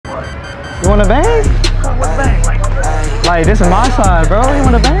You wanna bang? What bang? Like this is my side, bro. You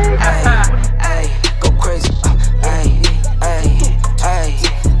wanna bang? Go crazy.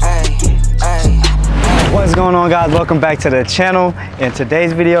 What's going on, guys? Welcome back to the channel. In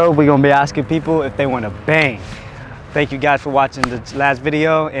today's video, we're gonna be asking people if they want to bang. Thank you guys for watching the last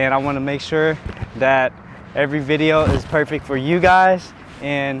video, and I want to make sure that every video is perfect for you guys.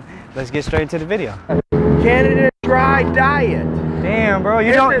 And let's get straight into the video. Canada Dry Diet. Damn, bro,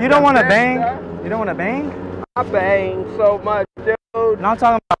 you don't want to bang? You don't want to bang? I bang so much, dude. No, I'm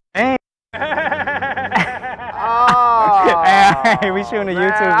talking about bang. Oh, Hey, we shooting a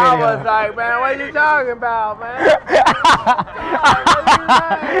YouTube video. I was like, man, what are you talking about, man?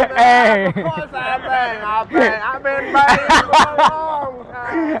 Hey. Of course I bang. I've been banging for a long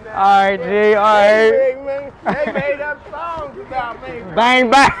time now. All right, G, all right. They made up songs about me. Bang,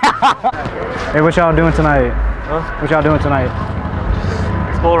 bang. Hey, what y'all doing tonight? Huh? What y'all doing tonight?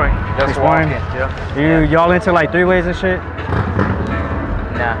 Exploring. Just Exploring? Yeah. Y'all into like three-ways and shit?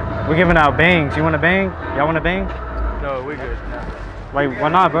 Nah. We're giving out bangs. You want to bang? Y'all want to bang? No, we're good. No. Wait, why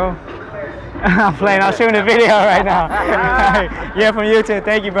not, bro? I'm playing. I'm shooting a video right now. Yeah, from YouTube.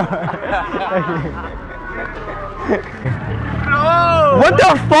 Thank you, bro. Thank you. No. What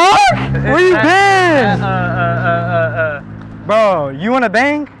the fuck? Where you been? Bro, you want to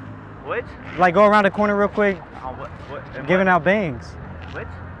bang? What? Like go around the corner real quick, What? giving out bangs. What?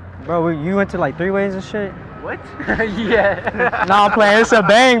 Bro, you into like three-ways and shit? What? Yeah. Nah, I'm playing. It's a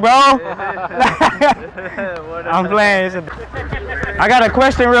bang, bro. I'm playing. I got a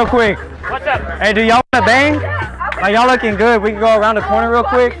question real quick. What's up? Hey, do y'all want to bang? Like, y'all looking good. We can go around the corner real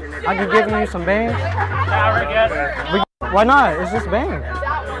quick. I can give you some bangs. Nah, we're good. Why not? It's just bang. We're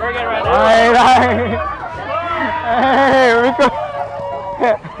good right now. All right. Hey, we go.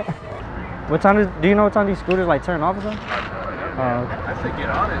 What time do you know what time these scooters like turn off or something? I say get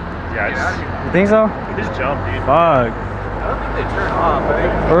on it. Yeah, You think so? just jump, dude. Fuck. I don't think they turn off. I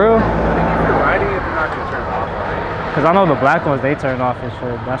think For real? if you're riding it, they're not going to turn off. Because I know the black ones, they turn off and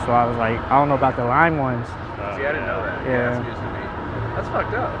shit. That's why I was like, I don't know about the lime ones. See, I didn't know that. Yeah. That's news to me. That's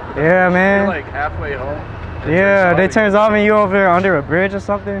fucked up. Yeah, man. You're like halfway home. Yeah, they turns off and you over there under a bridge or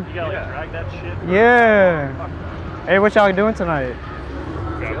something. You gotta like drag that shit. Yeah. Hey, what y'all doing tonight?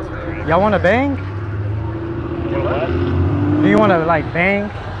 Y'all want to bang? What? Do you want to like bang?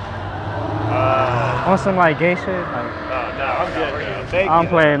 On some like gay shit? Like, No, I'm good. Thank I'm you.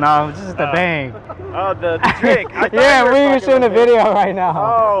 playing now, just the bang. Oh, the trick. I thought Yeah, you were we even fucking shooting a with me. video right now.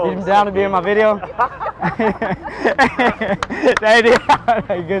 Oh, You down to be in my video? Hey,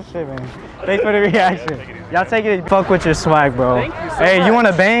 good shit, man. Thanks for the reaction. Y'all take it. Fuck with your swag, bro. Thank you so Hey, you much. want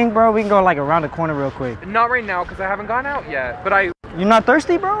to bang, bro? We can go like around the corner real quick. Not right now, because I haven't gone out yet. But I. You not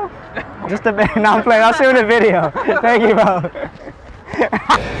thirsty, bro? Just a bang. No, I'm playing. I'll shoot a video. Thank you, bro.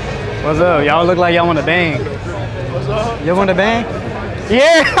 What's up? Y'all look like y'all want to bang. What's up? You want to bang?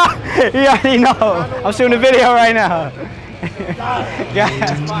 Yeah. You already know. I'm shooting a video right now. Yeah.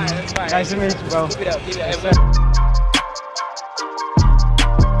 Nice to meet you, bro.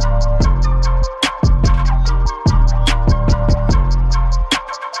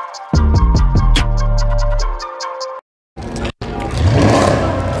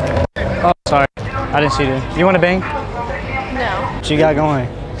 Oh, sorry. I didn't see that. You want to bang? No. What you got going?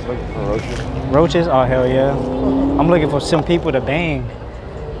 Roaches? Oh, hell yeah. I'm looking for some people to bang.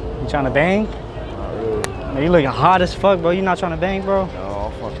 You trying to bang? Man, you looking hot as fuck, bro. You not trying to bang, bro? No,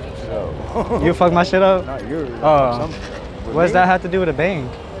 I'll fuck your shit up. You fuck my shit up? Not yours. Oh. What does that have to do with a bang?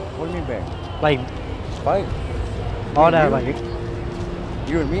 What do you mean bang? Like, Fight. all that, like,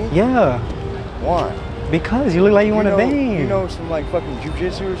 You and me? yeah. Why? Because you look like you want to bang. You know some like fucking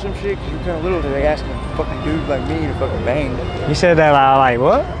jujitsu or some shit? Cause you're kind of little. They asking fucking dudes like me to fucking bang. You said that like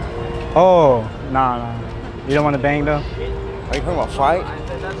what? Oh, nah. You don't want to bang though? Are you talking about fight?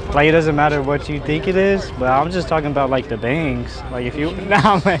 Like it doesn't matter what you think it is, but I'm just talking about like the bangs. Like if you,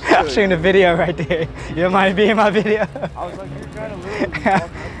 nah, I'm shooting a video right there. You might be in my video. I was like, you're kind of little.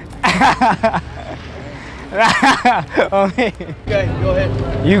 Oh, man. Okay, go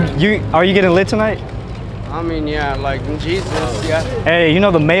ahead. Are you getting lit tonight? I mean, yeah, like Jesus, yeah. Hey, you know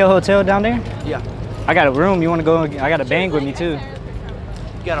the Mayo Hotel down there? Yeah. I got a room. You want to go? I got a bang with me too.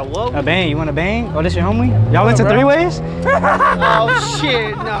 You got a what? A bang. You want to bang? Oh, this your homie? Y'all into three-ways? Oh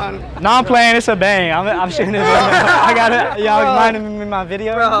shit, no. No, I'm playing. It's a bang. I'm shooting this. I got it. Y'all reminded me in my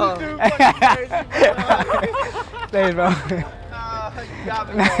video. Bro. Thanks, bro. You got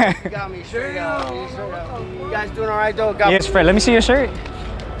me, bro. You got me straight up. You guys doing all right though? Yes, Fred. Let me see your shirt.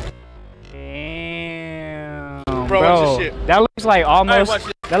 Damn, Bro, what's your shit? That looks like almost. watch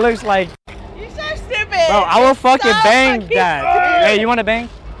this. That looks like. You're so stupid. Bro, I will fucking so bang fucking that. stupid. Hey, you want to bang?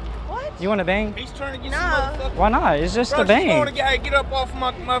 What? You want to bang? He's trying to get some motherfucking. Why not? It's just Bro, a bang. just want to get up off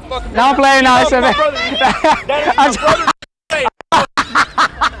my motherfucking. No, I'm playing. No, it's a bang.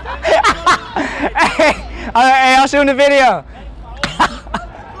 Hey, I'll shoot in the video.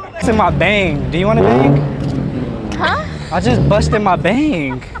 It's in my bang. Do you want to bang? Huh? I just busted my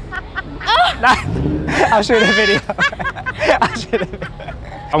bang. I'll shoot a video. I'll shoot a video.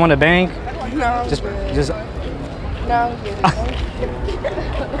 I want to bang. No. Just. No, I'm good.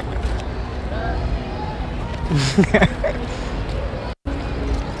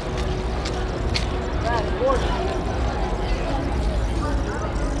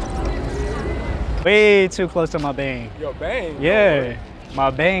 Way too close to my bang. Yo, bang. Yeah, my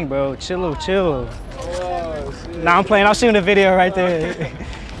bang, bro. Chill. Oh, shit. Nah, I'm playing. I'm shooting a video right there.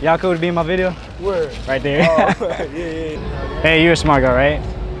 Y'all cool to be in my video? Where? Right there. Oh, yeah. Hey, you're a smart guy, right?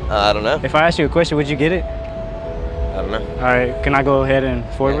 I don't know. If I ask you a question, would you get it? I don't know. All right, can I go ahead and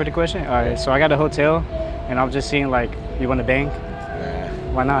forward Yeah. with the question? All right, so I got a hotel, and I'm just seeing like, you want to bang?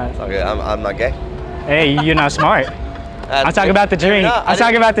 Nah, Why not? it's all good. I'm not gay. Hey, you're not smart. I'm talking about the drink. I'm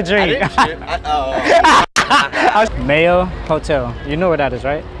talking about the drink. Mayo Hotel. You know where that is,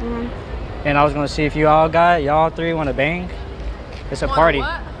 right? Mhm. And I was gonna see if y'all three want to bang. It's a Wanna party.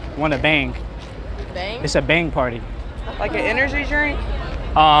 what? Want to bang? Bang? It's a bang party. Like an energy drink?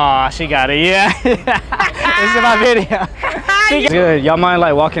 Aw, she got it. Yeah. This is my video. She got good. Y'all mind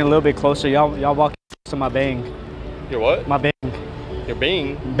like walking a little bit closer? Y'all walk to my bang. Your what? My bang. Your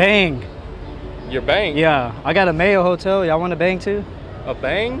bang? Bang. Your bang? Yeah. I got a Mayo Hotel. Y'all want to bang too? A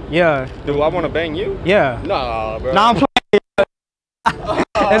bang? Yeah. Do I want to bang you? Yeah. Nah, bro. Nah, I'm playing.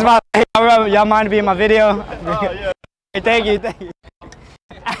 It's my. Y'all mind to be in my video? yeah. Thank you.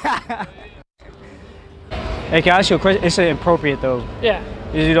 Hey, can I ask you a question? It's inappropriate though. Yeah.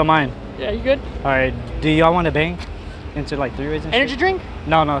 You don't mind? Yeah, you good? All right. Do y'all want to bang into like three ways and shit? Energy drink?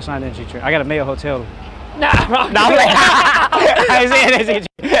 No, it's not an energy drink. I got a Mayo Hotel. Nah, wrong. No, I say energy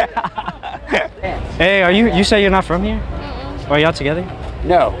drink. Hey, you say you're not from here? Or y'all together?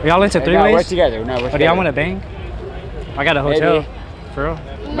 No. Are y'all into three No, ways? we're together. No, we're Or do together. y'all want to bang? I got a hotel. Maybe. For real?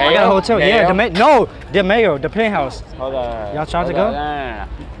 I Mayo? got a hotel. Yeah, Mayo? the Mayo, the penthouse. Hold on. Y'all trying to Hold go? on. No.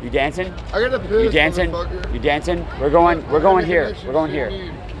 You dancing? I got a piss, You dancing? motherfucker. You dancing? We're going here. We're going here.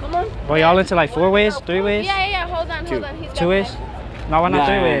 Come on. Well, y'all into like four ways, three ways? Yeah. Hold on. He's got Two ways? that. No, why not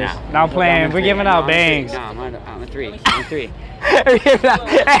three ways? No, I'm playing. We're giving out bangs. No, I'm a three. I'm a three.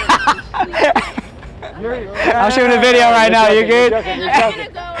 I'm shooting a video right now. You good?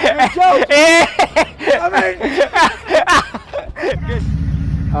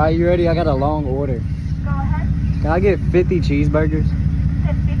 Alright, you ready? I got a long order. Go ahead. Can I get 50 cheeseburgers?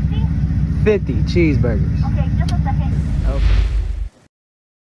 50? 50 cheeseburgers. Okay, just a second. Okay.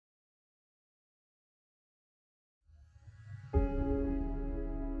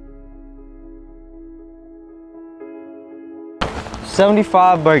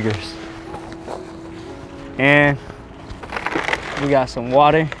 $75 burgers. And we got some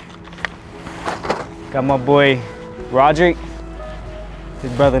water. Got my boy Roderick,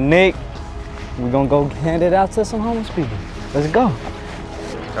 his brother Nick. We're gonna go hand it out to some homeless people. Let's go.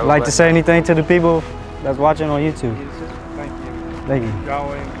 Like to say anything to the people that's watching on YouTube? Thank you. Thank you.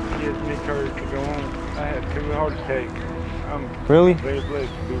 Y'all gives me courage to go on. I had 2 heart attacks. I'm Really? very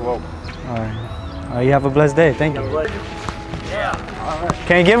blessed to be woke. All right. You have a blessed day. Thank you.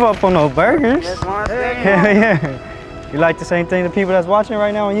 Can't give up on no burgers. Yeah. You like to say anything to people that's watching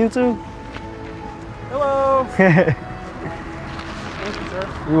right now on YouTube? Hello. Thank you, sir.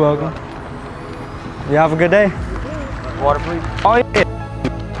 You're welcome. You have a good day. Water, please. Oh yeah.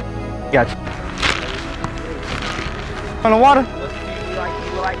 Got you. On the water?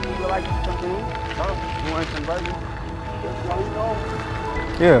 You like some food? You want some burgers?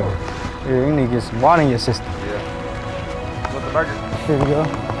 Yeah. Yeah, you need to get some water in your system. With the burger? Here we go.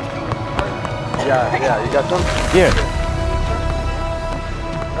 Yeah, you got some? Yeah.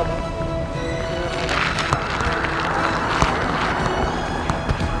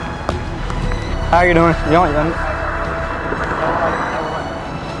 How you doing? You want?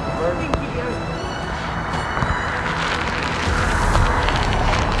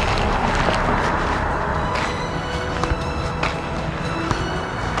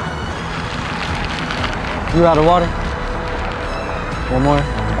 You out of water? One more?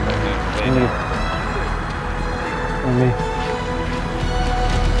 Let me.